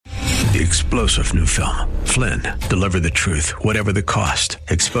The explosive new film, Flynn, deliver the truth, whatever the cost,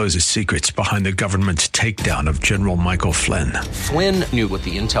 exposes secrets behind the government's takedown of General Michael Flynn. Flynn knew what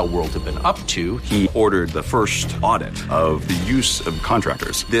the intel world had been up to. He ordered the first audit of the use of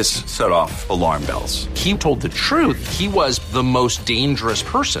contractors. This set off alarm bells. He told the truth. He was the most dangerous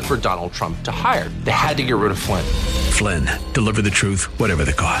person for Donald Trump to hire. They had to get rid of Flynn. Flynn, deliver the truth, whatever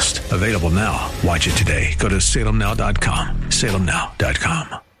the cost. Available now. Watch it today. Go to salemnow.com.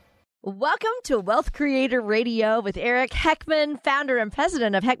 salemnow.com. Welcome to Wealth Creator Radio with Eric Heckman, founder and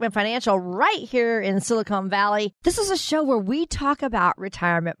president of Heckman Financial, right here in Silicon Valley. This is a show where we talk about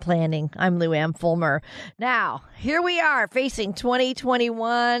retirement planning. I'm Lou Ann Fulmer. Now, here we are facing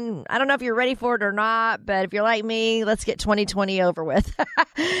 2021. I don't know if you're ready for it or not, but if you're like me, let's get 2020 over with.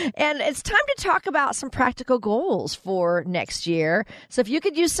 And it's time to talk about some practical goals for next year. So if you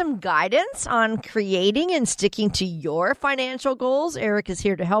could use some guidance on creating and sticking to your financial goals, Eric is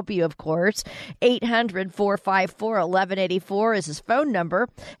here to help you, of course. 800-454-1184 is his phone number.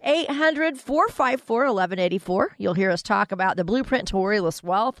 800-454-1184. You'll hear us talk about the blueprint to worryless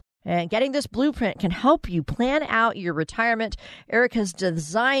wealth. And getting this blueprint can help you plan out your retirement. Eric has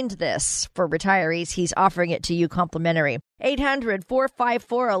designed this for retirees. He's offering it to you complimentary.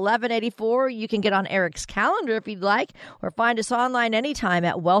 800-454-1184. You can get on Eric's calendar if you'd like, or find us online anytime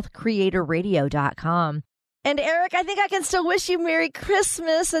at wealthcreatorradio.com. And Eric, I think I can still wish you Merry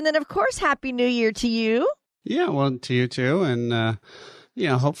Christmas. And then, of course, Happy New Year to you. Yeah, well, to you too. And,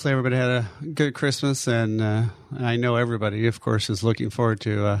 hopefully everybody had a good Christmas. And I know everybody, of course, is looking forward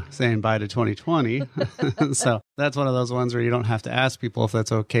to saying bye to 2020. So that's one of those ones where you don't have to ask people if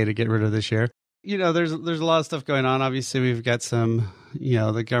that's okay to get rid of this year. You know, there's a lot of stuff going on. Obviously, we've got some,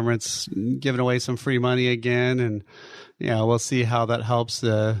 the government's giving away some free money again. And, we'll see how that helps,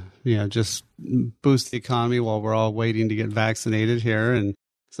 just boost the economy while we're all waiting to get vaccinated here. And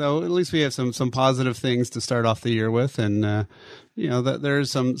so at least we have some positive things to start off the year with. And, that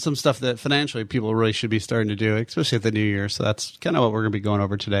there's some stuff that financially people really should be starting to do, especially at the new year. So that's kind of what we're going to be going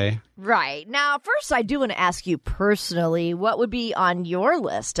over today. Right. Now, first, I do want to ask you personally, what would be on your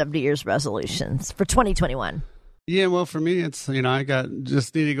list of New Year's resolutions for 2021? Yeah, well, for me, it's, I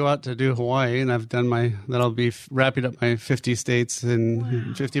just need to go out to do Hawaii, and I've done that'll be wrapping up my 50 states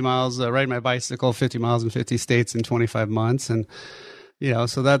in 50 miles, riding my bicycle 50 miles in 50 states in 25 months. And,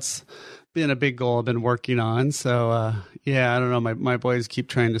 so that's been a big goal I've been working on. So, I don't know. My boys keep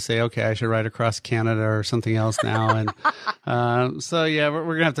trying to say, okay, I should ride across Canada or something else now. And we're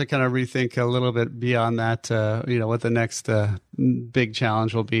going to have to kind of rethink a little bit beyond that, what the next big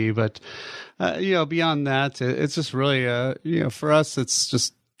challenge will be. But, beyond that, it's just really, for us, it's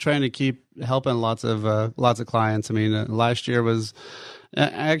just trying to keep helping lots of clients. I mean, last year was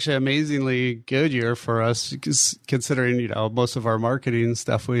actually amazingly good year for us, considering, most of our marketing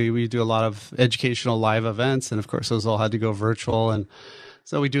stuff, we do a lot of educational live events. And of course, those all had to go virtual. And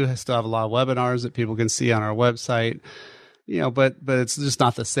so we do still have a lot of webinars that people can see on our website. But it's just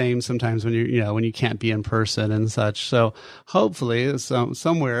not the same sometimes when when you can't be in person and such. So hopefully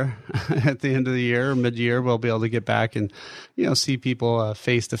somewhere at the end of the year, mid-year, we'll be able to get back and, see people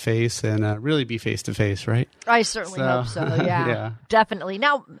face to face and really be face to face, right? I certainly hope so. Yeah, yeah, definitely.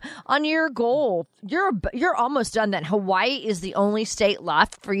 Now, on your goal, you're almost done. That Hawaii is the only state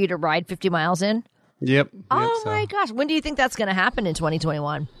left for you to ride 50 miles in. Yep. My gosh, when do you think that's going to happen in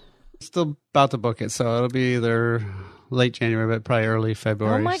 2021? Still about to book it, so it'll be either late January, but probably early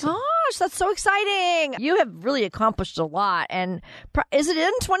February. Oh my gosh, that's so exciting. You have really accomplished a lot. And is it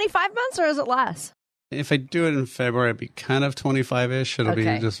in 25 months or is it less? If I do it in February, it'd be kind of 25-ish. It'll be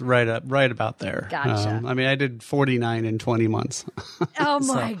just right about there. Gotcha. I did 49 in 20 months. Oh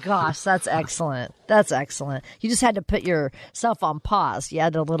my gosh, that's excellent. That's excellent. You just had to put yourself on pause. You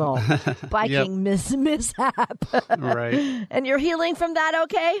had a little biking mishap. Right. And you're healing from that,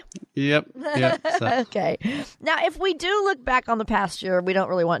 okay? Yep. So. Okay. Now, if we do look back on the past year, we don't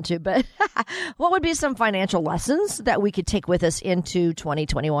really want to, but what would be some financial lessons that we could take with us into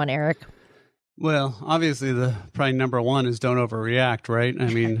 2021, Eric? Well, obviously, the probably number one is don't overreact, right? I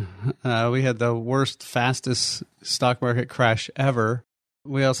mean, we had the fastest stock market crash ever.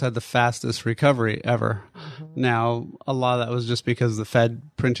 We also had the fastest recovery ever. Mm-hmm. Now, a lot of that was just because the Fed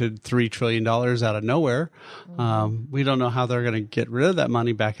printed $3 trillion out of nowhere. Mm-hmm. We don't know how they're going to get rid of that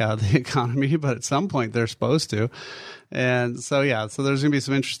money back out of the economy, but at some point they're supposed to. And so, so there's going to be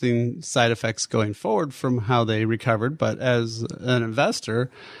some interesting side effects going forward from how they recovered. But as an investor,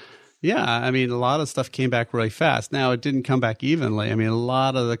 a lot of stuff came back really fast. Now, it didn't come back evenly. I mean, a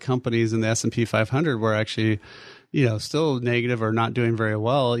lot of the companies in the S&P 500 were actually, still negative or not doing very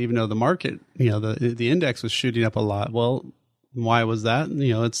well, even though the market, the index was shooting up a lot. Well, why was that?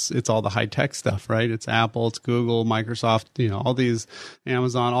 It's all the high tech stuff, right? It's Apple, it's Google, Microsoft, all these,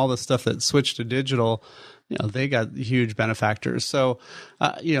 Amazon, all the stuff that switched to digital. They got huge benefactors. So,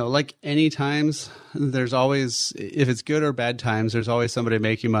 like any times, there's always, if it's good or bad times, there's always somebody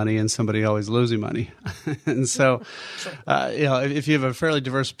making money and somebody always losing money. And so, if you have a fairly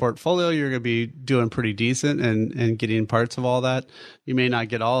diverse portfolio, you're going to be doing pretty decent and getting parts of all that. You may not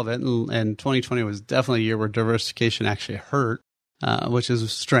get all of it. And 2020 was definitely a year where diversification actually hurt. Which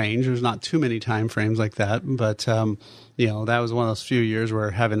is strange. There's not too many time frames like that, but that was one of those few years where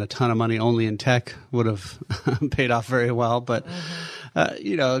having a ton of money only in tech would have paid off very well. But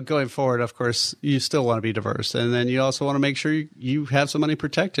going forward, of course, you still want to be diverse, and then you also want to make sure you have some money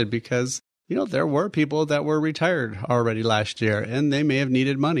protected because there were people that were retired already last year, and they may have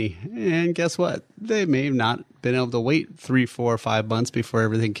needed money. And guess what? They may have not been able to wait 3, 4, 5 months before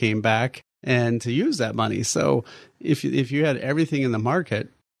everything came back and to use that money. So if you had everything in the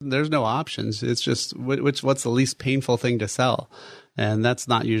market, there's no options. It's just what's the least painful thing to sell. And that's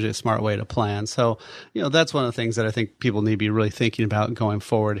not usually a smart way to plan. So, that's one of the things that I think people need to be really thinking about going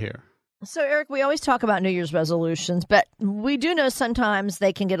forward here. So, Eric, we always talk about New Year's resolutions, but we do know sometimes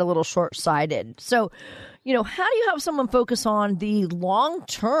they can get a little short-sighted. So, how do you help someone focus on the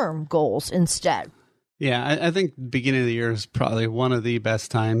long-term goals instead? Yeah, I think beginning of the year is probably one of the best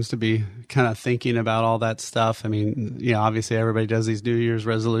times to be kind of thinking about all that stuff. I mean, obviously everybody does these New Year's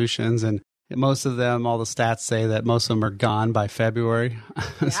resolutions, and most of them, all the stats say that most of them are gone by February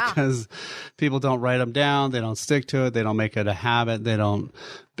because people don't write them down, they don't stick to it, they don't make it a habit, they don't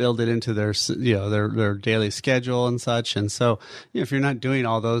build it into their their daily schedule and such. And so, if you're not doing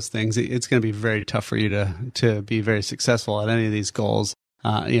all those things, it's going to be very tough for you to be very successful at any of these goals.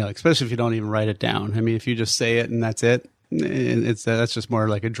 Especially if you don't even write it down. I mean, if you just say it and that's it, that's just more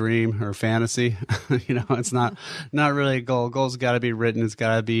like a dream or fantasy. It's not really a goal. Goal's got to be written. It's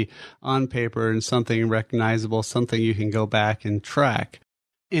got to be on paper and something recognizable, something you can go back and track.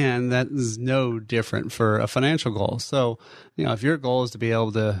 And that is no different for a financial goal. So, if your goal is to be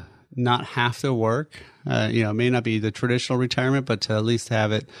able to not have to work, it may not be the traditional retirement, but to at least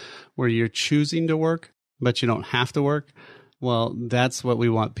have it where you're choosing to work, but you don't have to work. Well, that's what we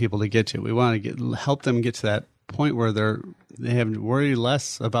want people to get to. We want to help them get to that point where they have worry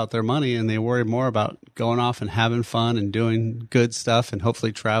less about their money and they worry more about going off and having fun and doing good stuff and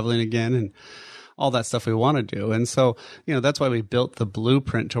hopefully traveling again and all that stuff we want to do. And so, that's why we built the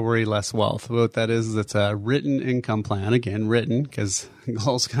Blueprint to Worry Less Wealth. What that is, it's a written income plan. Again, written because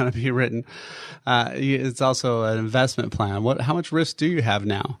goals got to be written. It's also an investment plan. How much risk do you have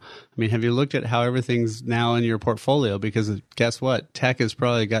now? I mean, have you looked at how everything's now in your portfolio? Because guess what? Tech has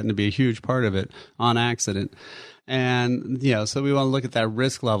probably gotten to be a huge part of it on accident. And, so we want to look at that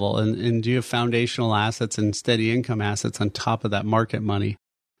risk level and do you have foundational assets and steady income assets on top of that market money?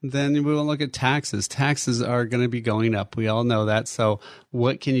 Then we will look at taxes. Taxes are going to be going up. We all know that. So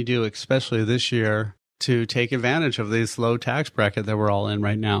what can you do, especially this year, to take advantage of this low tax bracket that we're all in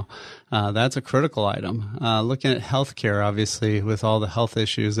right now? That's a critical item. Looking at healthcare, obviously, with all the health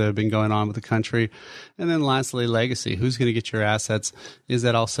issues that have been going on with the country. And then lastly, legacy. Who's going to get your assets? Is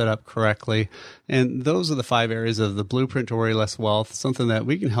that all set up correctly? And those are the 5 areas of the Blueprint to Worry Less Wealth, something that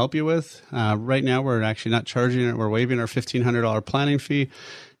we can help you with. Right now, we're actually not charging it. We're waiving our $1,500 planning fee.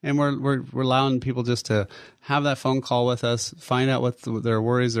 And we're allowing people just to have that phone call with us, find out what their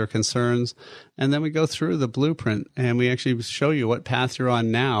worries, their concerns, and then we go through the blueprint and we actually show you what path you're on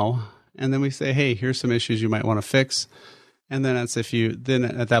now. And then we say, hey, here's some issues you might want to fix. And then at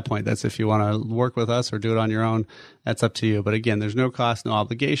that point, that's if you want to work with us or do it on your own, that's up to you. But again, there's no cost, no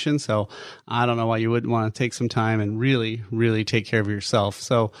obligation. So I don't know why you wouldn't want to take some time and really, really take care of yourself.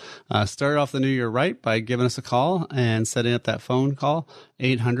 So start off the new year right by giving us a call and setting up that phone call,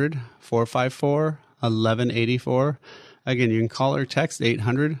 800-454-1184. Again, you can call or text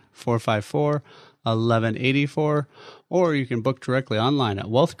 800-454-1184, or you can book directly online at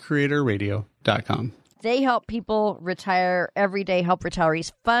wealthcreatorradio.com. They help people retire every day, help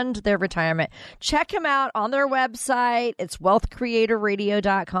retirees fund their retirement. Check them out on their website. It's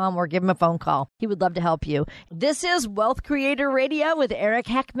wealthcreatorradio.com, or give them a phone call. He would love to help you. This is Wealth Creator Radio with Eric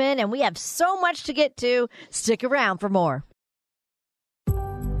Heckman, and we have so much to get to. Stick around for more.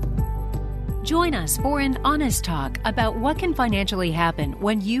 Join us for an honest talk about what can financially happen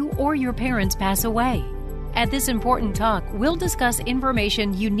when you or your parents pass away. At this important talk, we'll discuss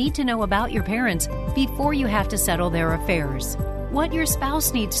information you need to know about your parents before you have to settle their affairs, what your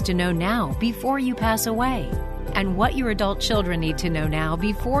spouse needs to know now before you pass away, and what your adult children need to know now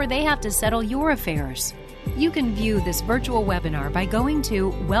before they have to settle your affairs. You can view this virtual webinar by going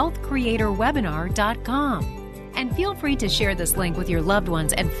to wealthcreatorwebinar.com. And feel free to share this link with your loved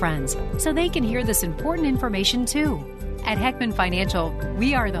ones and friends so they can hear this important information too. At Heckman Financial,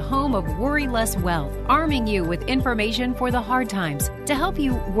 we are the home of Worry Less Wealth, arming you with information for the hard times to help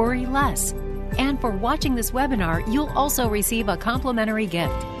you worry less. And for watching this webinar, you'll also receive a complimentary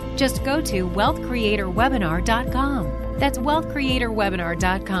gift. Just go to wealthcreatorwebinar.com. That's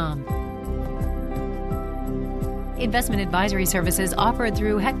wealthcreatorwebinar.com. Investment advisory services offered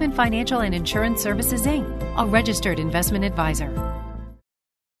through Heckman Financial and Insurance Services, Inc., a registered investment advisor.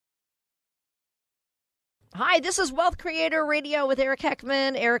 Hi, this is Wealth Creator Radio with Eric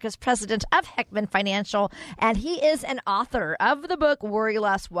Heckman. Eric is president of Heckman Financial, and he is an author of the book Worry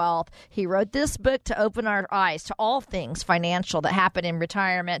Less Wealth. He wrote this book to open our eyes to all things financial that happen in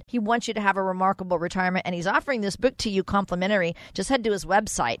retirement. He wants you to have a remarkable retirement, and he's offering this book to you complimentary. Just head to his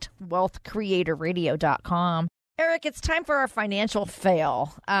website, wealthcreatorradio.com. Eric, it's time for our financial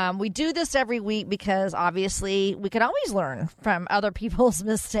fail. We do this every week because obviously we can always learn from other people's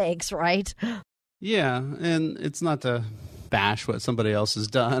mistakes, right? Yeah, and it's not to bash what somebody else has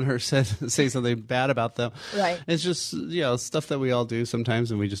done or say something bad about them. Right. It's just, stuff that we all do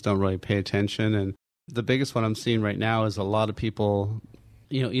sometimes and we just don't really pay attention. And the biggest one I'm seeing right now is a lot of people,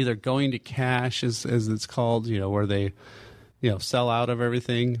 either going to cash, as it's called, where they, sell out of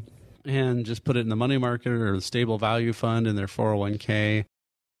everything and just put it in the money market or the stable value fund in their 401k.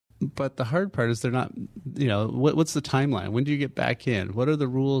 But the hard part is they're not, what's the timeline? When do you get back in? What are the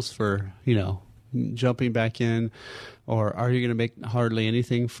rules for, jumping back in? Or are you going to make hardly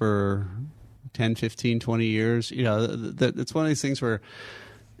anything for 10, 15, 20 years? It's one of these things where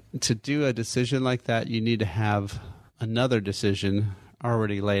to do a decision like that, you need to have another decision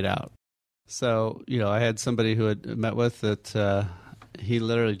already laid out. So, I had somebody who had met with that he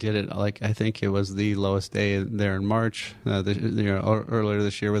literally did it like I think it was the lowest day there in March, earlier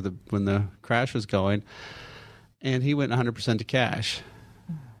this year when the crash was going, and he went 100% to cash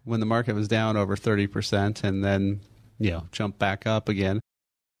when the market was down over 30%, and then jumped back up again.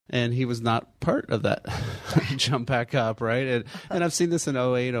 And he was not part of that jump back up, right? And I've seen this in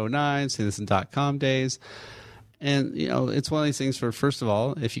 08, 09, seen this in .com days. And, it's one of these things where, first of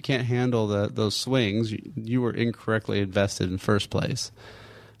all, if you can't handle those swings, you were incorrectly invested in first place.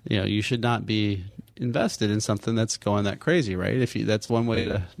 You should not be invested in something that's going that crazy, right? That's one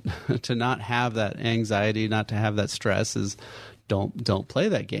way to not have that anxiety, not to have that stress is don't play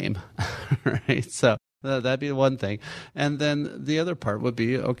that game, right? So that'd be one thing. And then the other part would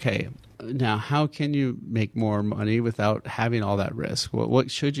be, okay, now how can you make more money without having all that risk?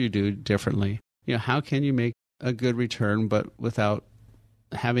 What should you do differently? How can you make a good return, but without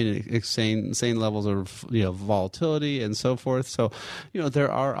having insane levels of volatility and so forth? So,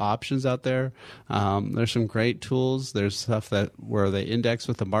 there are options out there. There's some great tools. There's stuff where they index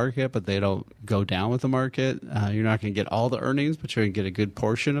with the market, but they don't go down with the market. You're not going to get all the earnings, but you're going to get a good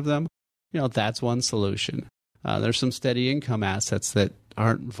portion of them. That's one solution. There's some steady income assets that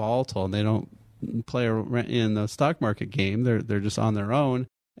aren't volatile and they don't play in the stock market game. They're just on their own.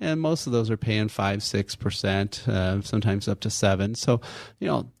 And most of those are paying 5-6%, sometimes up to 7%. So,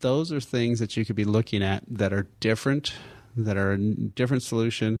 those are things that you could be looking at that are different, that are a different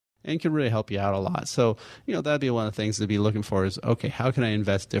solution, and can really help you out a lot. So, that'd be one of the things to be looking for is, okay, how can I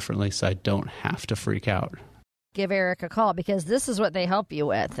invest differently so I don't have to freak out? Give Eric a call because this is what they help you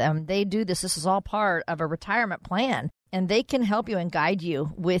with. They do this. This is all part of a retirement plan. And they can help you and guide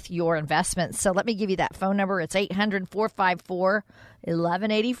you with your investments. So let me give you that phone number. It's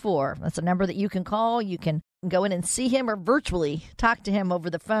 800-454-1184. That's a number that you can call. You can go in and see him or virtually talk to him over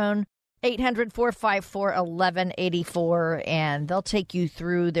the phone. 800-454-1184. And they'll take you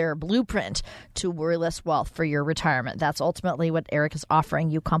through their blueprint to Worry Less Wealth for your retirement. That's ultimately what Eric is offering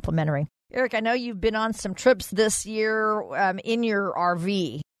you complimentary. Eric, I know you've been on some trips this year in your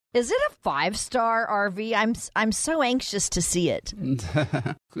RV. Is it a 5-star RV? I'm so anxious to see it.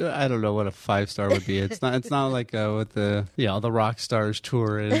 I don't know what a 5-star would be. It's not like with the the rock stars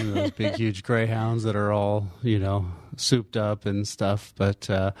tour in those big huge Greyhounds that are all souped up and stuff. But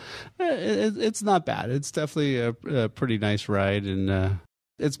it's not bad. It's definitely a pretty nice ride, and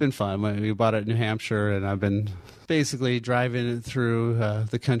it's been fun. We bought it in New Hampshire, and I've been basically driving it through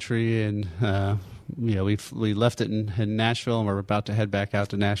the country and. We left it in Nashville, and we're about to head back out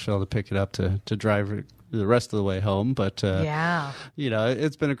to Nashville to pick it up to drive it the rest of the way home. But,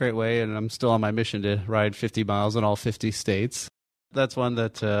 it's been a great way, and I'm still on my mission to ride 50 miles in all 50 states. That's one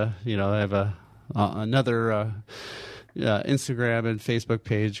that, I have another Instagram and Facebook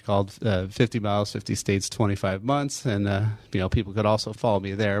page called 50 Miles, 50 States, 25 Months. And, people could also follow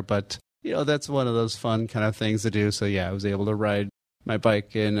me there. But, that's one of those fun kind of things to do. So, I was able to ride my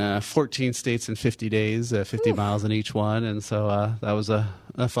bike in 14 states in 50 days, 50 miles in each one. And so that was a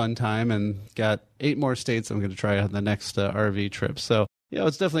fun time, and got 8 more states I'm going to try on the next RV trip. So,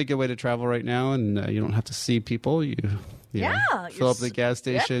 it's definitely a good way to travel right now, and you don't have to see people. You fill up the gas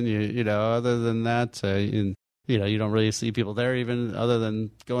station. Yep. Other than that, you don't really see people there, even other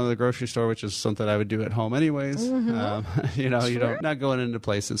than going to the grocery store, which is something I would do at home anyways. Mm-hmm. You don't not going into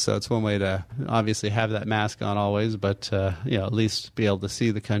places. So it's one way to obviously have that mask on always, but at least be able to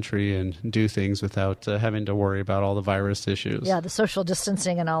see the country and do things without having to worry about all the virus issues. Yeah, the social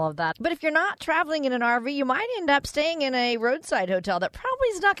distancing and all of that. But if you're not traveling in an RV, you might end up staying in a roadside hotel that probably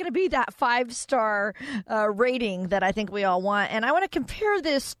is not going to be that 5-star rating that I think we all want. And I want to compare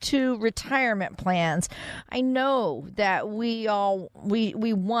this to retirement plans. I know that we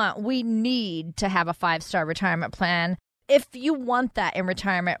need to have a 5-star retirement plan. If you want that in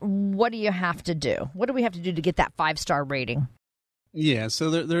retirement, what do you have to do? What do we have to do to get that 5-star rating? Yeah,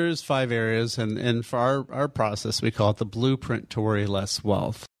 so there is 5 areas, and for our process, we call it the blueprint to worry less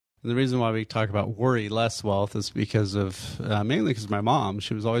wealth. And the reason why we talk about worry less wealth is because of, mainly because my mom,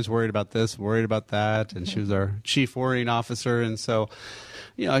 she was always worried about this, worried about that, and she was our chief worrying officer. And so,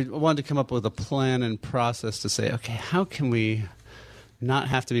 I wanted to come up with a plan and process to say, okay, how can we not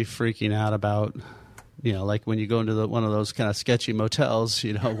have to be freaking out about, like when you go into one of those kind of sketchy motels,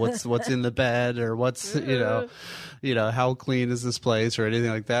 what's in the bed, or what's, how clean is this place, or anything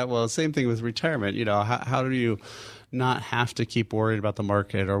like that. Well, same thing with retirement. How do you not have to keep worrying about the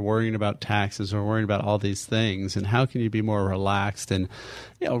market, or worrying about taxes, or worrying about all these things? And how can you be more relaxed? And,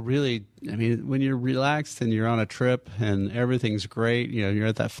 really, when you're relaxed and you're on a trip and everything's great, you're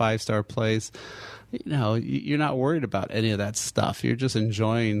at that 5-star place, you're not worried about any of that stuff. You're just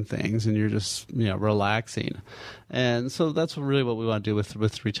enjoying things, and you're just, relaxing. And so that's really what we want to do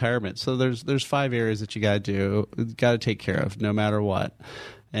with retirement. So there's 5 areas that you got to take care of no matter what.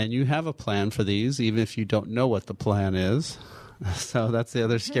 And you have a plan for these, even if you don't know what the plan is. So that's the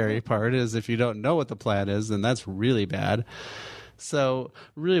other scary part, is if you don't know what the plan is, then that's really bad. So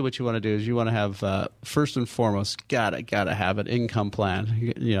really what you want to do is you want to have, first and foremost, gotta have an income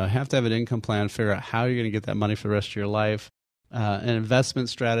plan. You have to have an income plan, figure out how you're going to get that money for the rest of your life, an investment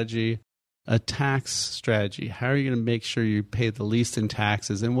strategy, a tax strategy. How are you going to make sure you pay the least in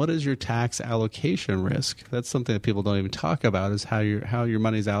taxes? And what is your tax allocation risk? That's something that people don't even talk about, is how your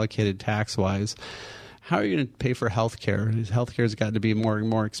money is allocated tax-wise. How are you going to pay for healthcare? Healthcare has got to be more and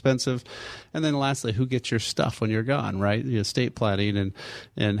more expensive. And then lastly, who gets your stuff when you're gone, right? Estate planning,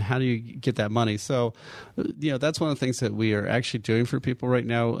 and how do you get that money? So, that's one of the things that we are actually doing for people right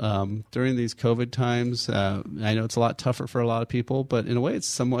now during these COVID times. I know it's a lot tougher for a lot of people, but in a way it's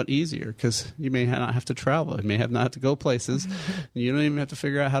somewhat easier, because you may not have to travel. You may not have to go places. You don't even have to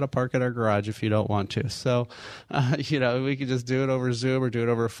figure out how to park at our garage if you don't want to. So, we could just do it over Zoom or do it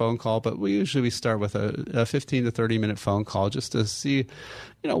over a phone call, but we start with a 15 to 30 minute phone call just to see,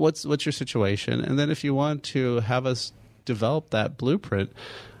 what's your situation. And then if you want to have us develop that blueprint,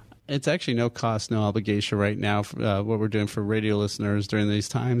 it's actually no cost, no obligation right now. What we're doing for radio listeners during these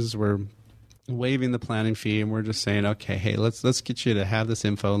times is we're waiving the planning fee, and we're just saying, okay, hey, let's get you to have this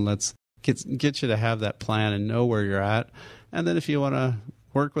info, and let's get you to have that plan and know where you're at. And then if you want to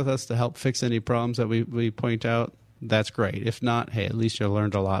work with us to help fix any problems that we point out, that's great. If not, hey, at least you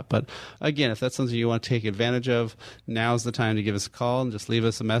learned a lot. But again, if that's something you want to take advantage of, now's the time to give us a call and just leave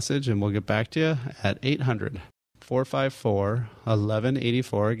us a message, and we'll get back to you at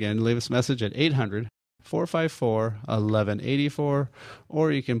 800-454-1184. Again, leave us a message at 800-454-1184,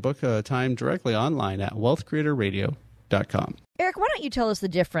 or you can book a time directly online at wealthcreatorradio.com. Eric, why don't you tell us the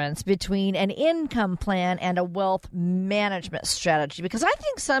difference between an income plan and a wealth management strategy? Because I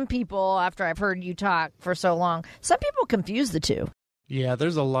think some people, after I've heard you talk for so long, some people confuse the two. Yeah,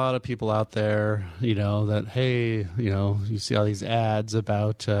 there's a lot of people out there, that, hey, you see all these ads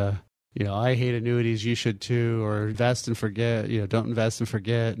about, I hate annuities, you should too, or invest and forget, don't invest and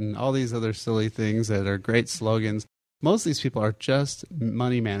forget, and all these other silly things that are great slogans. Most of these people are just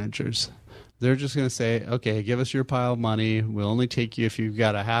money managers. They're just going to say, okay, give us your pile of money. We'll only take you if you've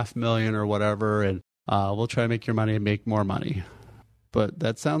got $500,000 or whatever, and we'll try to make your money and make more money. But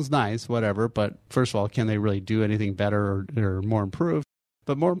that sounds nice, whatever. But first of all, can they really do anything better or more improved?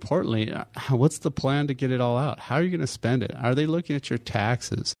 But more importantly, what's the plan to get it all out? How are you going to spend it? Are they looking at your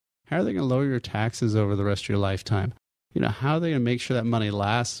taxes? How are they going to lower your taxes over the rest of your lifetime? How are they going to make sure that money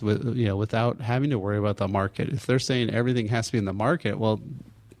lasts without having to worry about the market? If they're saying everything has to be in the market, well,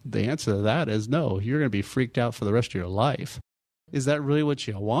 the answer to that is no. You're going to be freaked out for the rest of your life. Is that really what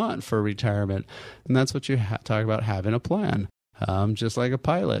you want for retirement? And that's what you talk about, having a plan. just like a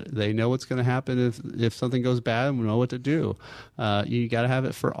pilot. They know what's going to happen if something goes bad and we know what to do. You got to have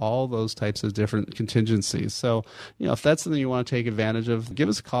it for all those types of different contingencies. So, if that's something you want to take advantage of, give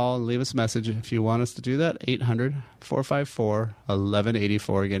us a call and leave us a message if you want us to do that.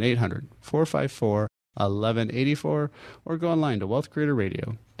 800-454-1184. Again, 800-454-1184, or go online to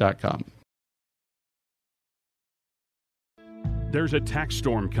wealthcreatorradio.com. There's a tax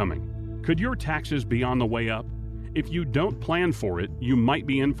storm coming. Could your taxes be on the way up? If you don't plan for it, you might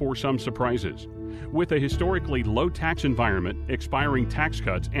be in for some surprises. With a historically low tax environment, expiring tax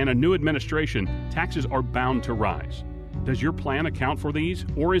cuts, and a new administration, taxes are bound to rise. Does your plan account for these,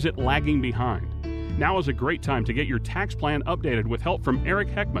 or is it lagging behind? Now is a great time to get your tax plan updated with help from Eric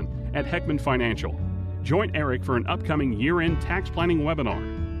Heckman at Heckman Financial. Join Eric for an upcoming year-end tax planning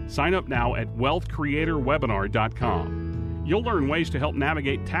webinar. Sign up now at wealthcreatorwebinar.com. You'll learn ways to help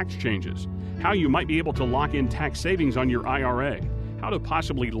navigate tax changes, how you might be able to lock in tax savings on your IRA, how to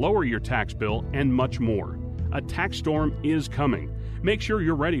possibly lower your tax bill, and much more. A tax storm is coming. Make sure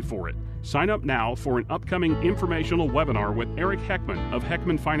you're ready for it. Sign up now for an upcoming informational webinar with Eric Heckman of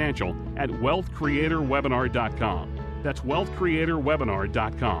Heckman Financial at wealthcreatorwebinar.com. That's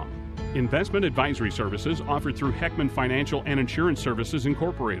wealthcreatorwebinar.com. Investment advisory services offered through Heckman Financial and Insurance Services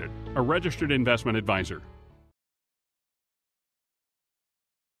Incorporated, a registered investment advisor.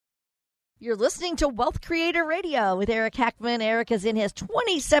 You're listening to Wealth Creator Radio with Eric Heckman. Eric is in his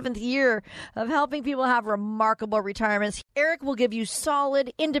 27th year of helping people have remarkable retirements. Eric will give you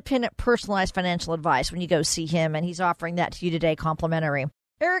solid, independent, personalized financial advice when you go see him, and he's offering that to you today complimentary.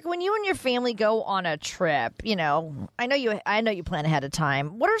 Eric, when you and your family go on a trip, I know you plan ahead of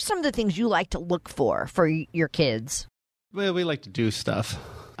time. What are some of the things you like to look for your kids? Well, we like to do stuff.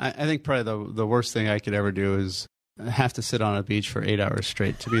 I think probably the worst thing I could ever do is have to sit on a beach for 8 hours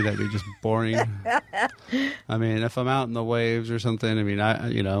straight. To me, that'd be just boring. I mean, if I'm out in the waves or something,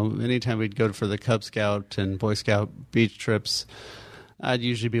 anytime we'd go for the Cub Scout and Boy Scout beach trips, I'd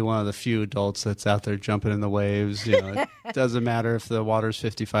usually be one of the few adults that's out there jumping in the waves. It doesn't matter if the water's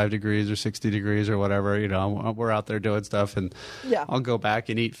 55 degrees or 60 degrees or whatever. We're out there doing stuff, and I'll go back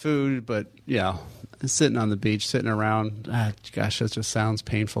and eat food. But sitting on the beach, sitting around, gosh, that just sounds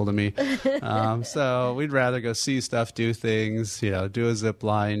painful to me. So we'd rather go see stuff, do things. Do a zip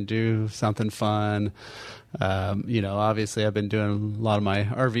line, do something fun. Obviously I've been doing a lot of my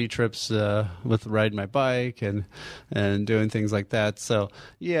RV trips with riding my bike and doing things like that. So,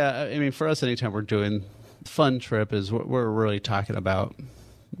 for us, anytime we're doing fun trip is what we're really talking about.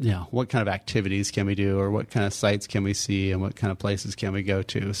 What kind of activities can we do, or what kind of sites can we see, and what kind of places can we go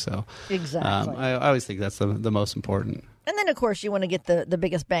to? So exactly. I always think that's the most important. And then, of course, you want to get the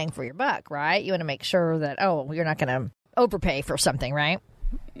biggest bang for your buck, right? You want to make sure that, you're not going to overpay for something, right?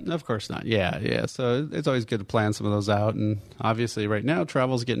 Of course not. Yeah. So it's always good to plan some of those out. And obviously right now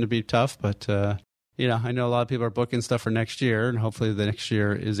travel's getting to be tough, but I know a lot of people are booking stuff for next year, and hopefully the next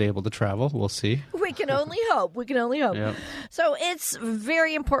year is able to travel. We'll see. We can only hope. Yep. So it's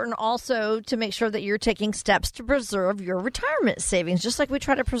very important also to make sure that you're taking steps to preserve your retirement savings, just like we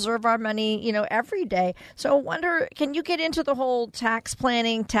try to preserve our money, every day. So I wonder, can you get into the whole tax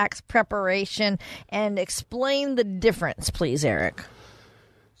planning, tax preparation, and explain the difference, please, Eric?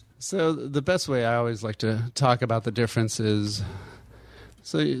 So the best way I always like to talk about the difference is,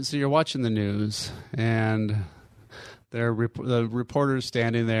 so you're watching the news, and the reporter's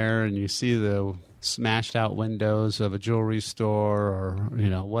standing there, and you see the smashed out windows of a jewelry store, or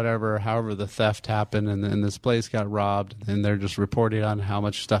whatever, however the theft happened, and this place got robbed, and they're just reporting on how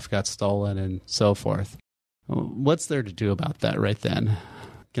much stuff got stolen and so forth. What's there to do about that right then?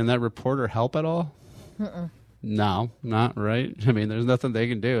 Can that reporter help at all? No, not right. There's nothing they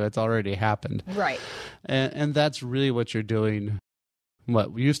can do. It's already happened. Right. And that's really what you're doing.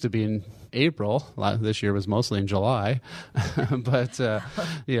 What used to be in April, this year was mostly in July, but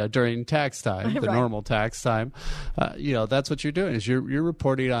during tax time, the normal tax time, that's what you're doing, is you're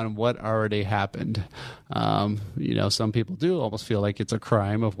reporting on what already happened. Some people do almost feel like it's a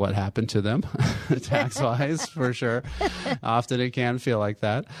crime of what happened to them, tax-wise, for sure. Often it can feel like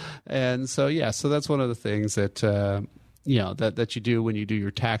that, and so that's one of the things that that you do when you do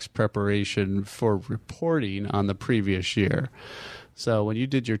your tax preparation for reporting on the previous year. So when you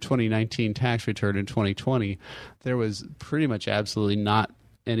did your 2019 tax return in 2020, there was pretty much absolutely not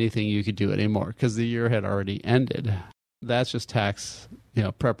anything you could do anymore because the year had already ended. That's just tax,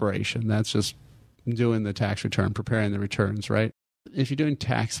 preparation. That's just doing the tax return, preparing the returns, right? If you're doing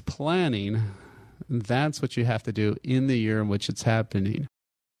tax planning, that's what you have to do in the year in which it's happening.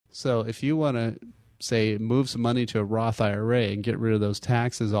 So if you want to, say, move some money to a Roth IRA and get rid of those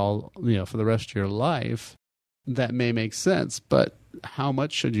taxes all, for the rest of your life, that may make sense, but how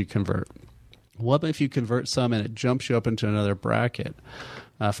much should you convert? What if you convert some and it jumps you up into another bracket?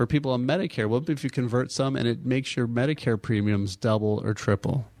 For people on Medicare, what if you convert some and it makes your Medicare premiums double or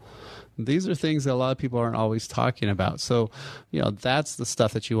triple? These are things that a lot of people aren't always talking about. So, that's the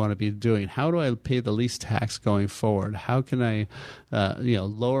stuff that you want to be doing. How do I pay the least tax going forward? How can I,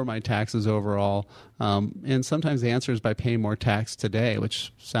 lower my taxes overall? And sometimes the answer is by paying more tax today,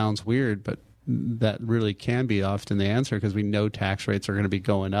 which sounds weird, but that really can be often the answer because we know tax rates are going to be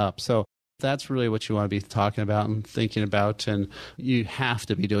going up. So that's really what you want to be talking about and thinking about. And you have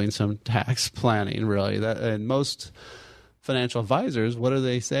to be doing some tax planning, really. And most financial advisors, what do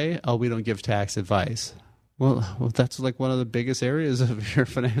they say? Oh, we don't give tax advice. Well, that's like one of the biggest areas of your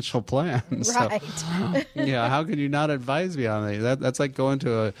financial plan. Right. So, how can you not advise me on that? That's like going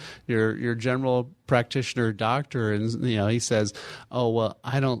to your general practitioner doctor, and he says, "Oh, well,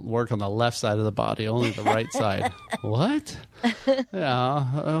 I don't work on the left side of the body, only the right side." What?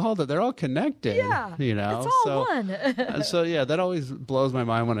 Hold it. They're all connected. Yeah, it's all one. That always blows my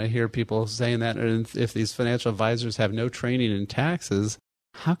mind when I hear people saying that. And if these financial advisors have no training in taxes,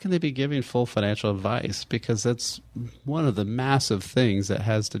 how can they be giving full financial advice? Because that's one of the massive things that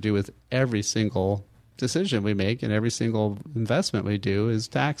has to do with every single decision we make and every single investment we do is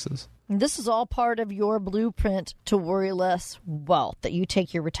taxes. This is all part of your blueprint to worry less wealth that you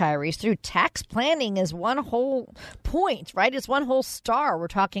take your retirees through. Tax planning is one whole point, right? It's one whole star. We're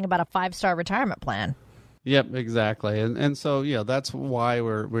talking about a 5-star retirement plan. Yep, exactly. And so, that's why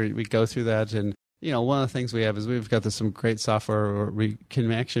we go through that. And one of the things we have is we've got some great software where we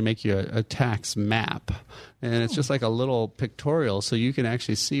can actually make you a tax map. And it's just like a little pictorial, so you can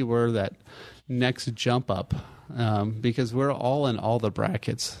actually see where that next jump up, because we're all in all the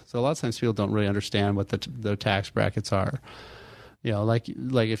brackets. So a lot of times people don't really understand what the tax brackets are. Like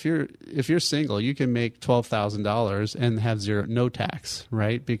if you're single, you can make $12,000 and have no tax,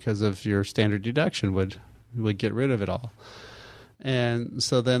 right? Because of your standard deduction would get rid of it all. And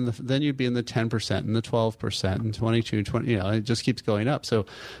so then you'd be in the 10% and the 12% and 22, 20, it just keeps going up. So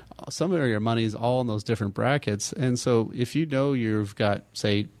some of your money is all in those different brackets. And so if you've got,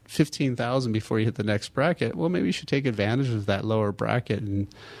 say, $15,000 before you hit the next bracket, well, maybe you should take advantage of that lower bracket and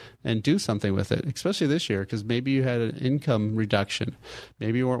do something with it, especially this year, because maybe you had an income reduction.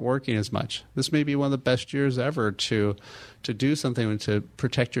 Maybe you weren't working as much. This may be one of the best years ever to do something to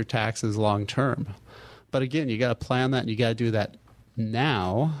protect your taxes long term. But again, you got to plan that, and you got to do that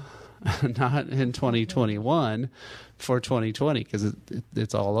now, not in 2021 for 2020, because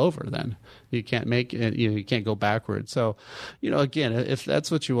it's all over then. You can't make it, you can't go backwards. So, again, if that's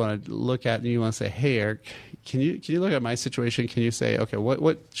what you want to look at and you want to say, hey, Eric, can you look at my situation? Can you say, okay,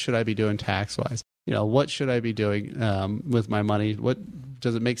 what should I be doing tax-wise? What should I be doing with my money? What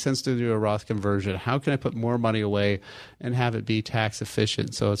does it make sense to do a Roth conversion? How can I put more money away and have it be tax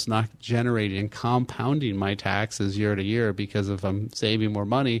efficient so it's not generating and compounding my taxes year to year because I'm saving more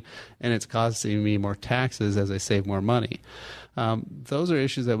money and it's costing me more taxes as I save more money? Those are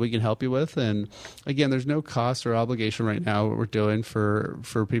issues that we can help you with. And again, there's no cost or obligation right now what we're doing for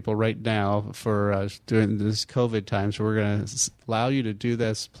people right now for during this COVID time. So we're going to allow you to do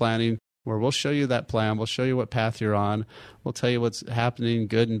this planning where we'll show you that plan. We'll show you what path you're on. We'll tell you what's happening,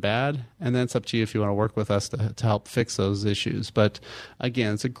 good and bad. And then it's up to you if you want to work with us to help fix those issues. But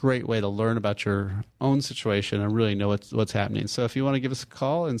again, it's a great way to learn about your own situation and really know what's happening. So if you want to give us a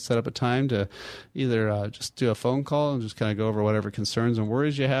call and set up a time to either just do a phone call and just kind of go over whatever concerns and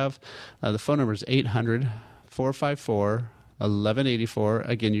worries you have, the phone number is 800-454-1184.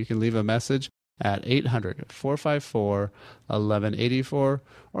 Again, you can leave a message at 800-454-1184,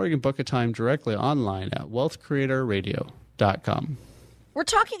 or you can book a time directly online at wealthcreatorradio.com. We're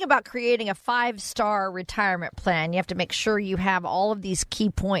talking about creating a 5-star retirement plan. You have to make sure you have all of these key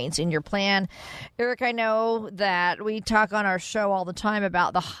points in your plan. Eric, I know that we talk on our show all the time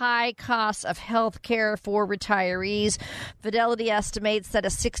about the high costs of health care for retirees. Fidelity estimates that a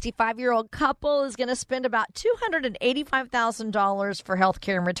 65-year-old couple is going to spend about $285,000 for health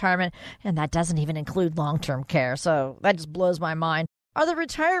care in retirement, and that doesn't even include long-term care. So that just blows my mind. Are the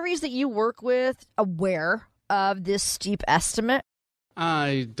retirees that you work with aware of this steep estimate?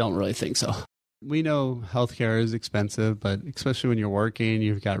 I don't really think so. We know healthcare is expensive, but especially when you're working,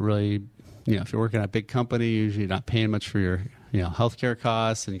 you've got really, if you're working at a big company, usually you're not paying much for your, healthcare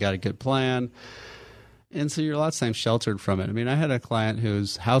costs, and you got a good plan. And so you're a lot of times sheltered from it. I mean, I had a client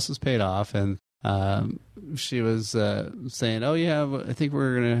whose house was paid off, and she was saying, oh, yeah, I think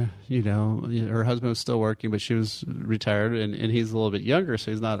we're going to, her husband was still working, but she was retired, and he's a little bit younger, so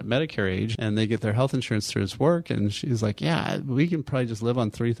he's not at Medicare age, and they get their health insurance through his work. And she's like, yeah, we can probably just live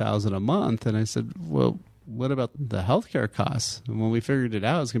on $3,000 a month. And I said, well, what about the healthcare costs? And when we figured it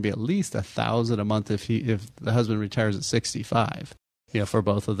out, it's going to be at least $1,000 a month if the husband retires at 65, for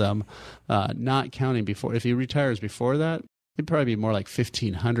both of them, not counting before. If he retires before that, it'd probably be more like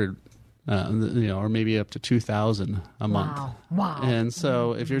 $1,500, or maybe up to $2,000 a month. Wow. And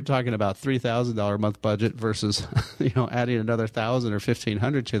so if you're talking about $3,000 a month budget versus, adding another $1,000 or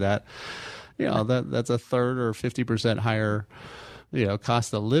 $1,500 to that, that's a third or 50% higher,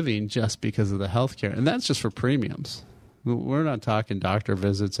 cost of living just because of the healthcare. And that's just for premiums. We're not talking doctor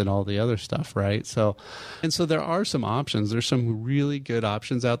visits and all the other stuff, right? So there are some options. There's some really good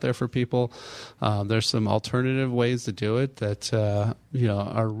options out there for people. There's some alternative ways to do it that,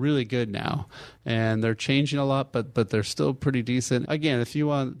 are really good now. And they're changing a lot, but they're still pretty decent. Again, if you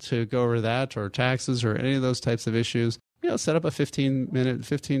want to go over that or taxes or any of those types of issues, set up a 15 to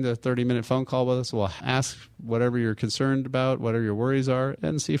 30-minute phone call with us. We'll ask whatever you're concerned about, whatever your worries are,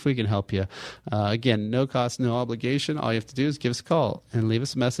 and see if we can help you. Again, no cost, no obligation. All you have to do is give us a call and leave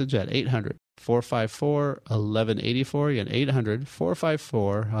us a message at 800-454-1184. Again,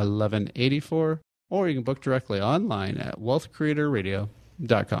 800-454-1184. Or you can book directly online at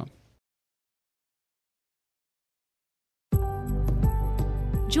wealthcreatorradio.com.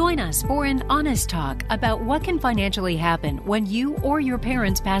 Join us for an honest talk about what can financially happen when you or your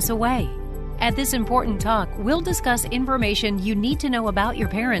parents pass away. At this important talk, we'll discuss information you need to know about your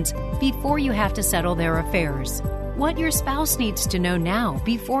parents before you have to settle their affairs, what your spouse needs to know now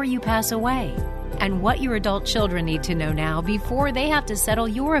before you pass away, and what your adult children need to know now before they have to settle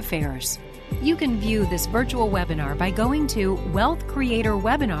your affairs. You can view this virtual webinar by going to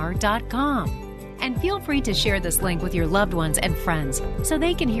wealthcreatorwebinar.com. And feel free to share this link with your loved ones and friends so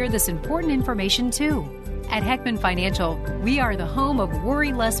they can hear this important information too. At Heckman Financial, we are the home of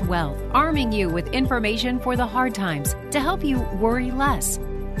Worry Less Wealth, arming you with information for the hard times to help you worry less.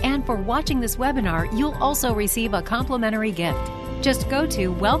 And for watching this webinar, you'll also receive a complimentary gift. Just go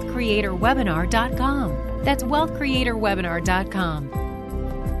to wealthcreatorwebinar.com. That's wealthcreatorwebinar.com.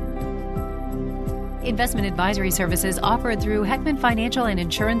 Investment advisory services offered through Heckman Financial and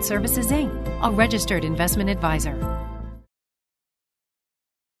Insurance Services, Inc., a registered investment advisor.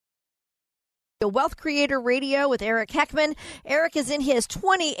 Wealth Creator Radio with Eric Heckman. Eric is in his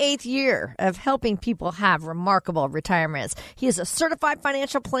 28th year of helping people have remarkable retirements. He is a certified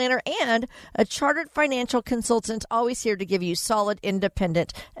financial planner and a chartered financial consultant, always here to give you solid,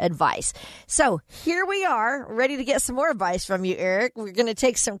 independent advice. So here we are, ready to get some more advice from you, Eric. We're going to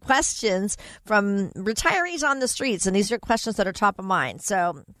take some questions from retirees on the streets, and these are questions that are top of mind.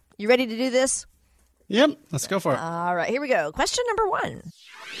 So you ready to do this? Yep, let's go for it. All right, here we go. Question number 1.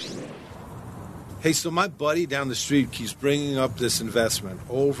 Hey, so my buddy down the street keeps bringing up this investment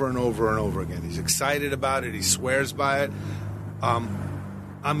over and over and over again. He's excited about it. He swears by it.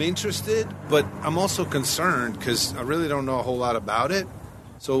 I'm interested, but I'm also concerned because I really don't know a whole lot about it.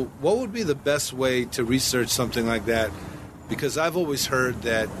 So what would be the best way to research something like that? Because I've always heard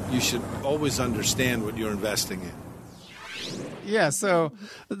that you should always understand what you're investing in. Yeah, so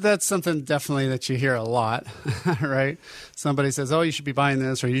that's something definitely that you hear a lot, right? Somebody says, oh, you should be buying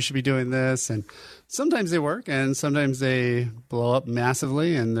this or you should be doing this. And sometimes they work and sometimes they blow up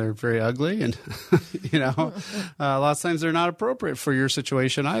massively and they're very ugly. And, a lot of times they're not appropriate for your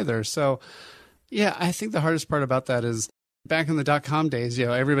situation either. So, yeah, I think the hardest part about that is back in the .com days,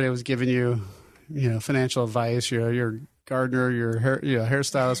 everybody was giving you, financial advice, your gardener, your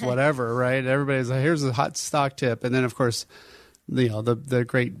hairstylist, whatever, right? Everybody's like, here's a hot stock tip. And then, of course, the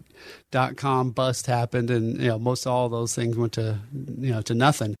great .com bust happened, and most all of those things went to to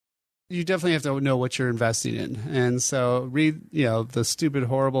nothing. You definitely have to know what you're investing in, and so read the stupid,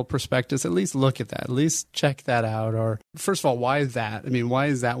 horrible prospectus. At least look at that. At least check that out. Or first of all, why is that? I mean, why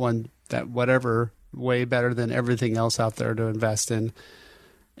is that one whatever way better than everything else out there to invest in?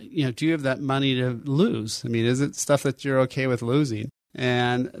 Do you have that money to lose? I mean, is it stuff that you're okay with losing?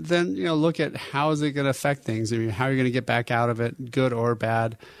 And then, look at how is it going to affect things? I mean, how are you going to get back out of it, good or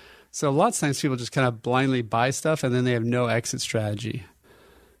bad? So lots of times people just kind of blindly buy stuff and then they have no exit strategy.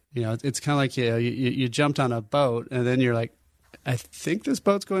 It's kind of like you jumped on a boat and then you're like, I think this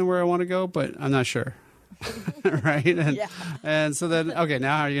boat's going where I want to go, but I'm not sure. Right? And so then, okay,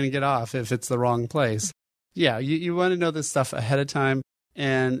 now how are you going to get off if it's the wrong place? Yeah, you want to know this stuff ahead of time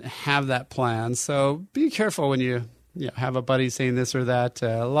and have that plan. So be careful when you have a buddy saying this or that.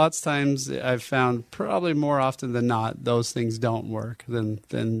 Lots of times I've found probably more often than not, those things don't work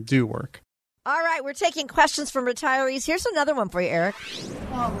than do work. All right, we're taking questions from retirees. Here's another one for you, Eric.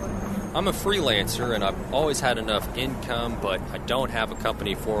 I'm a freelancer and I've always had enough income, but I don't have a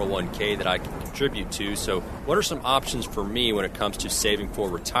company 401k that I can contribute to. So what are some options for me when it comes to saving for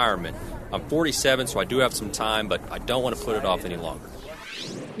retirement? I'm 47, so I do have some time, but I don't want to put it off any longer.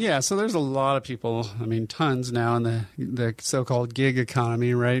 Yeah, so there's a lot of people, I mean, tons now in the so-called gig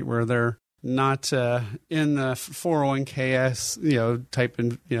economy, right, where they're not in the 401k type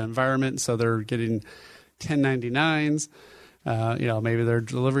environment, so they're getting 1099s. Maybe they're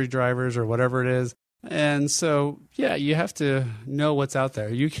delivery drivers or whatever it is. And so, yeah, you have to know what's out there.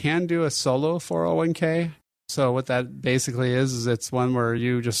 You can do a solo 401k. So what that basically is it's one where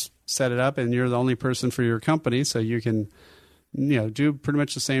you just set it up and you're the only person for your company. So you can, do pretty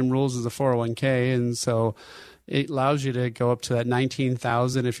much the same rules as a 401k. And so it allows you to go up to that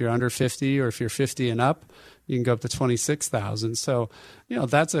 19,000 if you're under 50, or if you're 50 and up, you can go up to 26,000. So,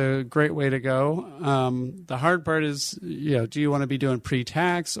 that's a great way to go. The hard part is, do you want to be doing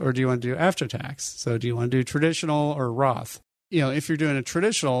pre-tax or do you want to do after tax? So do you want to do traditional or Roth? If you're doing a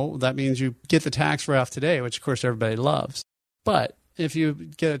traditional, that means you get the tax write-off today, which of course everybody loves. But if you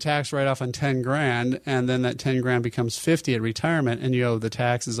get a tax write-off on 10 grand and then that 10 grand becomes 50 at retirement and you owe the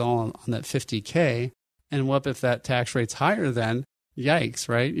taxes all on that 50K, and what if that tax rate's higher then? Yikes,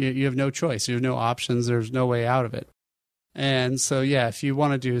 right? You have no choice. You have no options. There's no way out of it. And so, yeah, if you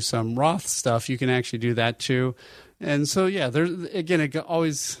want to do some Roth stuff, you can actually do that too. And so, yeah, it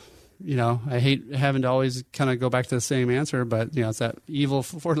always, I hate having to always kind of go back to the same answer, but, it's that evil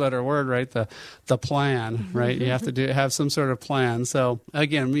 4-letter word, right? The plan, right? You have to have some sort of plan. So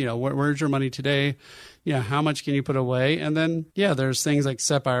again, where's your money today? How much can you put away? And then, there's things like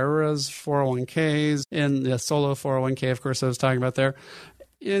SEP IRAs, 401ks, and the solo 401k, of course, I was talking about there.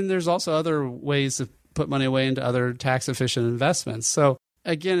 And there's also other ways to put money away into other tax-efficient investments. So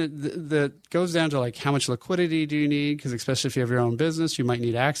again, that goes down to like how much liquidity do you need? Because especially if you have your own business, you might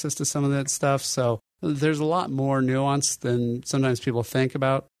need access to some of that stuff. So there's a lot more nuance than sometimes people think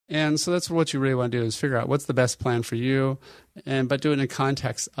about. And so that's what you really want to do is figure out what's the best plan for you, but do it in the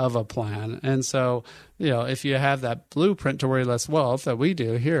context of a plan. And so, if you have that blueprint to worry less wealth that we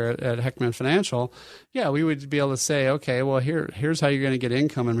do here at Heckman Financial, we would be able to say, okay, well, here's how you're going to get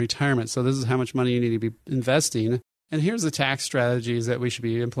income in retirement. So this is how much money you need to be investing. And here's the tax strategies that we should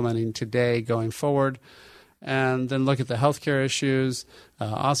be implementing today going forward. And then look at the healthcare issues.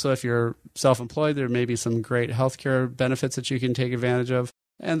 Also, if you're self-employed, there may be some great healthcare benefits that you can take advantage of.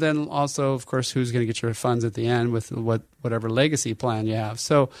 And then also, of course, who's going to get your funds at the end with whatever legacy plan you have.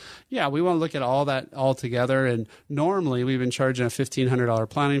 So, we want to look at all that all together. And normally, we've been charging a $1,500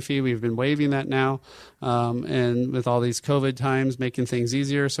 planning fee. We've been waiving that now. And with all these COVID times, making things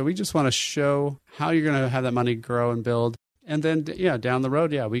easier. So we just want to show how you're going to have that money grow and build. And then, down the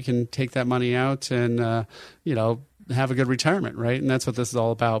road, we can take that money out and, have a good retirement, right? And that's what this is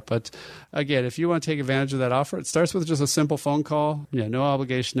all about. But again, if you want to take advantage of that offer, it starts with just a simple phone call, no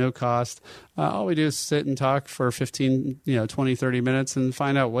obligation, no cost. All we do is sit and talk for 15, 20, 30 minutes and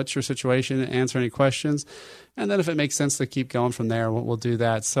find out what's your situation, answer any questions. And then if it makes sense to keep going from there, we'll do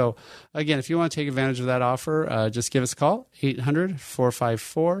that. So again, if you want to take advantage of that offer, just give us a call,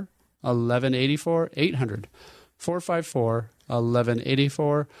 800-454-1184,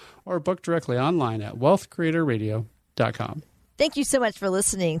 800-454-1184, or book directly online at wealthcreatorradio.com. Thank you so much for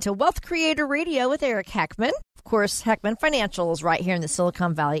listening to Wealth Creator Radio with Eric Heckman. Of course, Heckman Financial is right here in the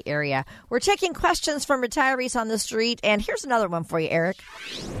Silicon Valley area. We're taking questions from retirees on the street, and here's another one for you, Eric.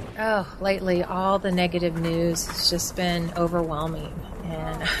 Oh, lately, all the negative news has just been overwhelming,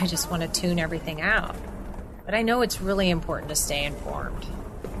 and I just want to tune everything out. But I know it's really important to stay informed.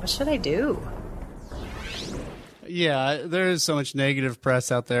 What should I do? Yeah, there is so much negative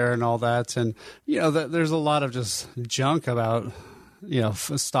press out there and all that. And, there's a lot of just junk about,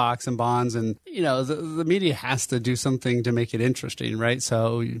 stocks and bonds. And, the media has to do something to make it interesting, right?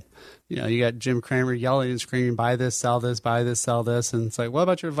 So, you got Jim Cramer yelling and screaming, buy this, sell this, buy this, sell this. And it's like, what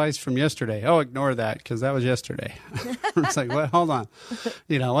about your advice from yesterday? Oh, ignore that because that was yesterday. It's like, what? Hold on.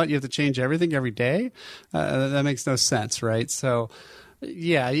 You know what? You have to change everything every day? That makes no sense, right? So,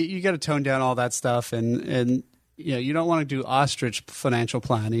 you got to tone down all that stuff and you don't want to do ostrich financial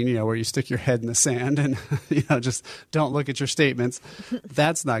planning, where you stick your head in the sand and, just don't look at your statements.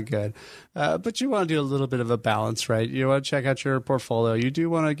 That's not good. But you want to do a little bit of a balance, right? You want to check out your portfolio. You do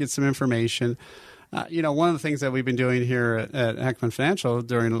want to get some information. One of the things that we've been doing here at Heckman Financial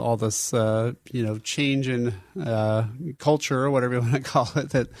during all this, change in culture, or whatever you want to call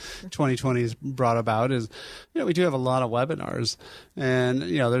it, that 2020 has brought about is, we do have a lot of webinars. And,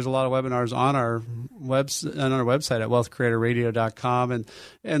 there's a lot of webinars on our website at wealthcreatorradio.com.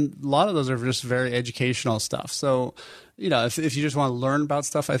 And a lot of those are just very educational stuff. So, if you just want to learn about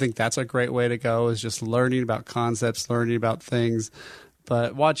stuff, I think that's a great way to go, is just learning about concepts, learning about things.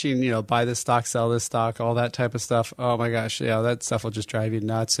 But watching, buy this stock, sell this stock, all that type of stuff, oh my gosh, that stuff will just drive you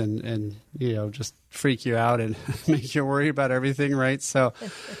nuts and just freak you out and make you worry about everything, right? So,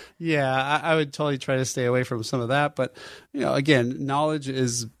 I would totally try to stay away from some of that. But, again, knowledge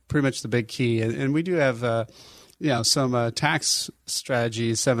is pretty much the big key. And we do have some tax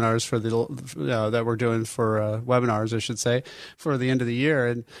strategy seminars for that we're doing for webinars, I should say, for the end of the year.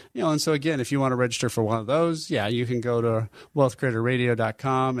 And so again, if you want to register for one of those, you can go to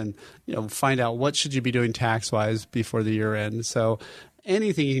wealthcreatorradio.com and find out what should you be doing tax wise before the year end. So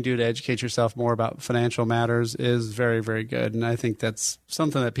anything you can do to educate yourself more about financial matters is very, very good. And I think that's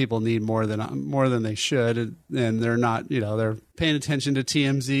something that people need more than they should. And they're not, they're paying attention to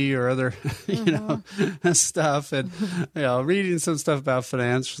TMZ or other, stuff. And, reading some stuff about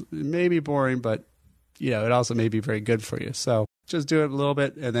finance may be boring, but, it also may be very good for you. So just do it a little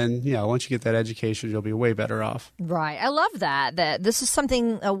bit. And then, once you get that education, you'll be way better off. Right. I love that this is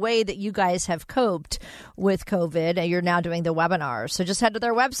a way that you guys have coped with COVID, and you're now doing the webinars. So just head to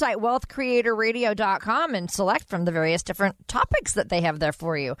their website, wealthcreatorradio.com, and select from the various different topics that they have there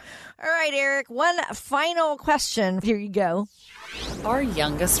for you. All right, Eric, one final question. Here you go. Our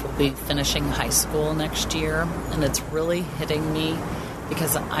youngest will be finishing high school next year, and it's really hitting me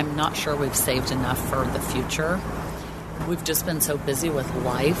because I'm not sure we've saved enough for the future. We've just been so busy with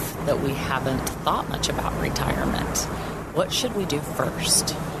life that we haven't thought much about retirement. What should we do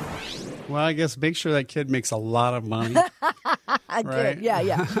first? Well, I guess make sure that kid makes a lot of money. Right? Good.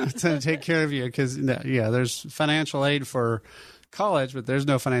 Yeah. To take care of you, because, there's financial aid for college, but there's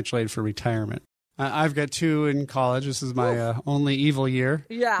no financial aid for retirement. I've got 2 in college. This is my only evil year.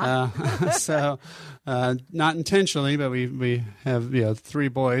 Yeah. So not intentionally, but we have 3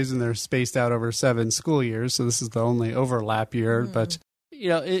 boys, and they're spaced out over 7 school years. So this is the only overlap year. Mm-hmm. But,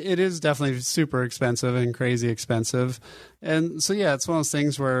 it is definitely super expensive and crazy expensive. And so, it's one of those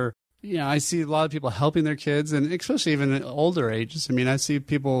things where, I see a lot of people helping their kids, and especially even at older ages. I mean, I see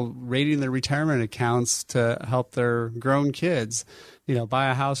people raiding their retirement accounts to help their grown kids,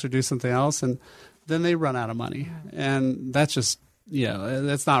 buy a house or do something else, and then they run out of money. And that's just,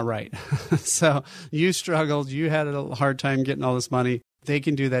 that's not right. So you struggled. You had a hard time getting all this money. They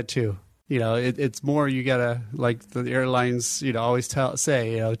can do that too. It's more you got to, like the airlines, always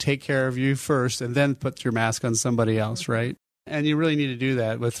say, take care of you first and then put your mask on somebody else, right? And you really need to do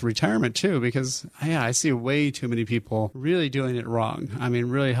that with retirement too, because I see way too many people really doing it wrong. I mean,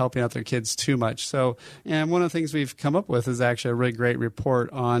 really helping out their kids too much. So, and one of the things we've come up with is actually a really great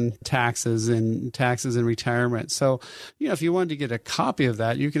report on taxes and retirement. So, if you wanted to get a copy of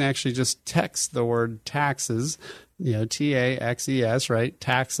that, you can actually just text the word taxes, TAXES, right?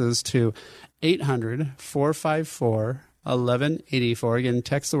 Taxes to 800-454-1184. Again,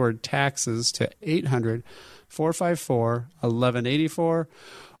 text the word taxes to 800-454-1184,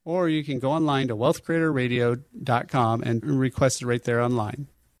 or you can go online to wealthcreatorradio.com and request it right there online.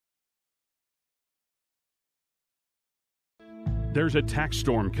 There's a tax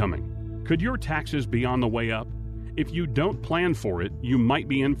storm coming. Could your taxes be on the way up? If you don't plan for it, you might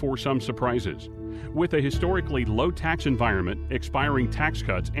be in for some surprises. With a historically low tax environment, expiring tax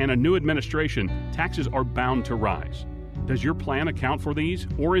cuts, and a new administration, taxes are bound to rise. Does your plan account for these,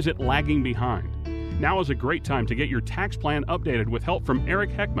 or is it lagging behind? Now is a great time to get your tax plan updated with help from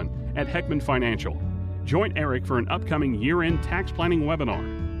Eric Heckman at Heckman Financial. Join Eric for an upcoming year-end tax planning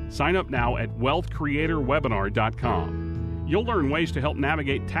webinar. Sign up now at wealthcreatorwebinar.com. You'll learn ways to help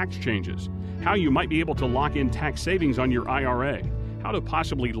navigate tax changes, how you might be able to lock in tax savings on your IRA, how to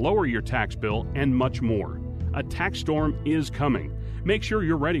possibly lower your tax bill, and much more. A tax storm is coming. Make sure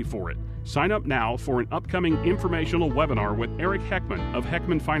you're ready for it. Sign up now for an upcoming informational webinar with Eric Heckman of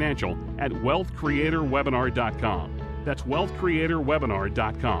Heckman Financial at wealthcreatorwebinar.com. That's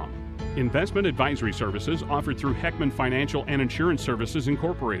wealthcreatorwebinar.com. Investment advisory services offered through Heckman Financial and Insurance Services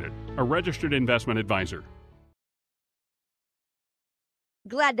Incorporated, a registered investment advisor.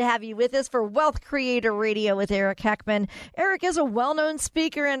 Glad to have you with us for Wealth Creator Radio with Eric Heckman. Eric is a well-known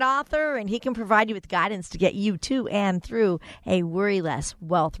speaker and author, and he can provide you with guidance to get you to and through a worry-less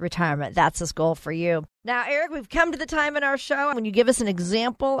wealth retirement. That's his goal for you. Now, Eric, we've come to the time in our show when you give us an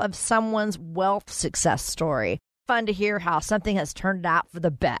example of someone's wealth success story. fun to hear how something has turned out for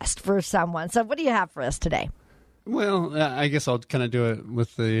the best for someone. So what do you have for us today? Well, I guess I'll kind of do it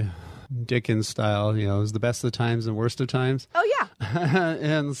with the Dickens style. You know, it was the best of times and worst of times. Oh, yeah.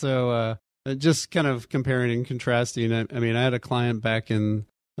 And so just kind of comparing and contrasting. I mean, I had a client back in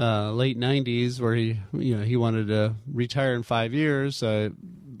late 90s where he wanted to retire in 5 years.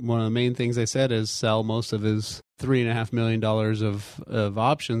 One of the main things I said is sell most of his $3.5 million of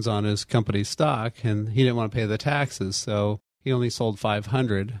options on his company stock, and he didn't want to pay the taxes, so he only sold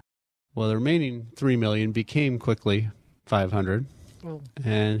 500. Well, the remaining $3 million became quickly 500,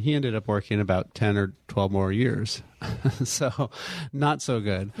 and he ended up working about 10 or 12 more years. So not so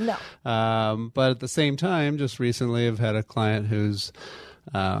good. No. But at the same time, just recently I've had a client who's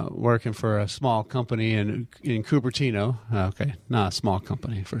working for a small company in Cupertino. Okay, not a small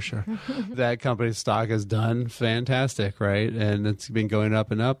company for sure. That company's stock has done fantastic, right? And it's been going up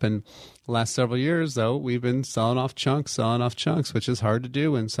and up. And the last several years, though, we've been selling off chunks, which is hard to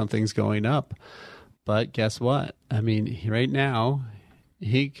do when something's going up. But guess what? I mean, right now,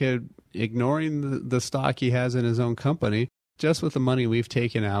 he could, ignoring the stock he has in his own company, just with the money we've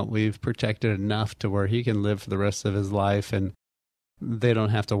taken out, we've protected enough to where he can live for the rest of his life and they don't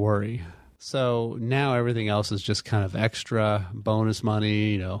have to worry. So now everything else is just kind of extra bonus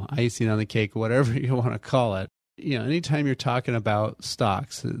money, icing on the cake, whatever you want to call it. Anytime you're talking about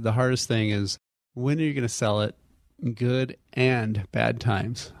stocks, the hardest thing is when are you going to sell it? Good and bad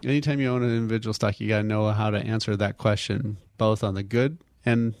times. Anytime you own an individual stock, you got to know how to answer that question, both on the good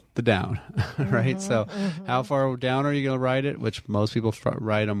and the down, right? So how far down are you going to ride it? Which most people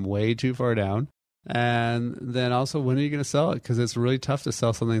ride them way too far down. And then also, when are you going to sell it? Because it's really tough to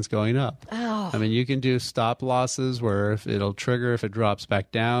sell something that's going up. Oh. I mean, you can do stop losses where if it'll trigger if it drops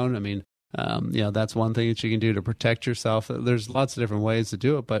back down. I mean, that's one thing that you can do to protect yourself. There's lots of different ways to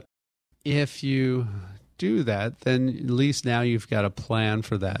do it. But if you do that, then at least now you've got a plan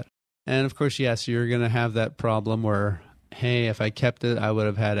for that. And of course, yes, you're going to have that problem where, hey, if I kept it, I would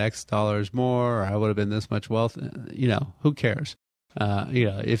have had X dollars more, or I would have been this much wealth. Who cares?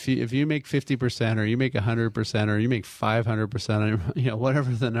 If you make 50% or you make 100% or you make 500%,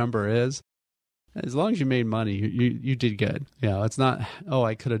 whatever the number is, as long as you made money, you did good. It's not,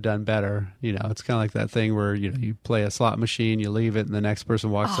 I could have done better. It's kind of like that thing where, you play a slot machine, you leave it, and the next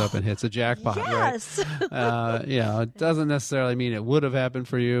person walks up and hits a jackpot, yes. right? It doesn't necessarily mean it would have happened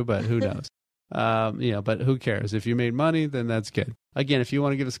for you, but who knows? But who cares? If you made money, then that's good. Again, if you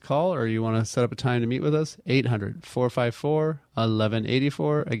want to give us a call or you want to set up a time to meet with us,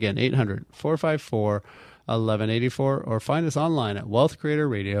 800-454-1184. Again, 800-454-1184, or find us online at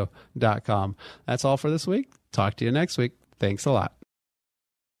wealthcreatorradio.com. That's all for this week. Talk to you next week. Thanks a lot.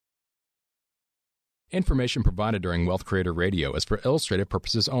 Information provided during Wealth Creator Radio is for illustrative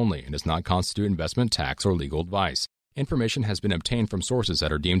purposes only and does not constitute investment, tax, or legal advice. Information has been obtained from sources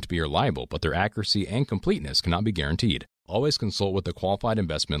that are deemed to be reliable, but their accuracy and completeness cannot be guaranteed. Always consult with a qualified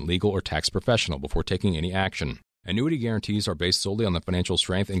investment, legal, or tax professional before taking any action. Annuity guarantees are based solely on the financial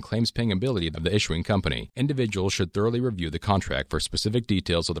strength and claims-paying ability of the issuing company. Individuals should thoroughly review the contract for specific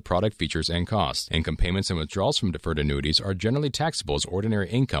details of the product features and costs. Income payments and withdrawals from deferred annuities are generally taxable as ordinary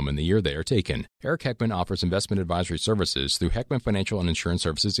income in the year they are taken. Eric Heckman offers investment advisory services through Heckman Financial and Insurance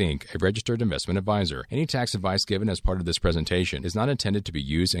Services, Inc., a registered investment advisor. Any tax advice given as part of this presentation is not intended to be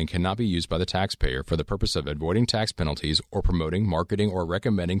used and cannot be used by the taxpayer for the purpose of avoiding tax penalties or promoting, marketing, or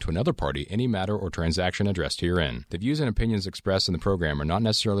recommending to another party any matter or transaction addressed herein. The views and opinions expressed in the program are not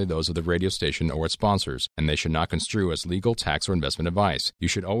necessarily those of the radio station or its sponsors, and they should not construe as legal, tax, or investment advice. You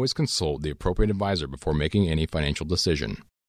should always consult the appropriate advisor before making any financial decision.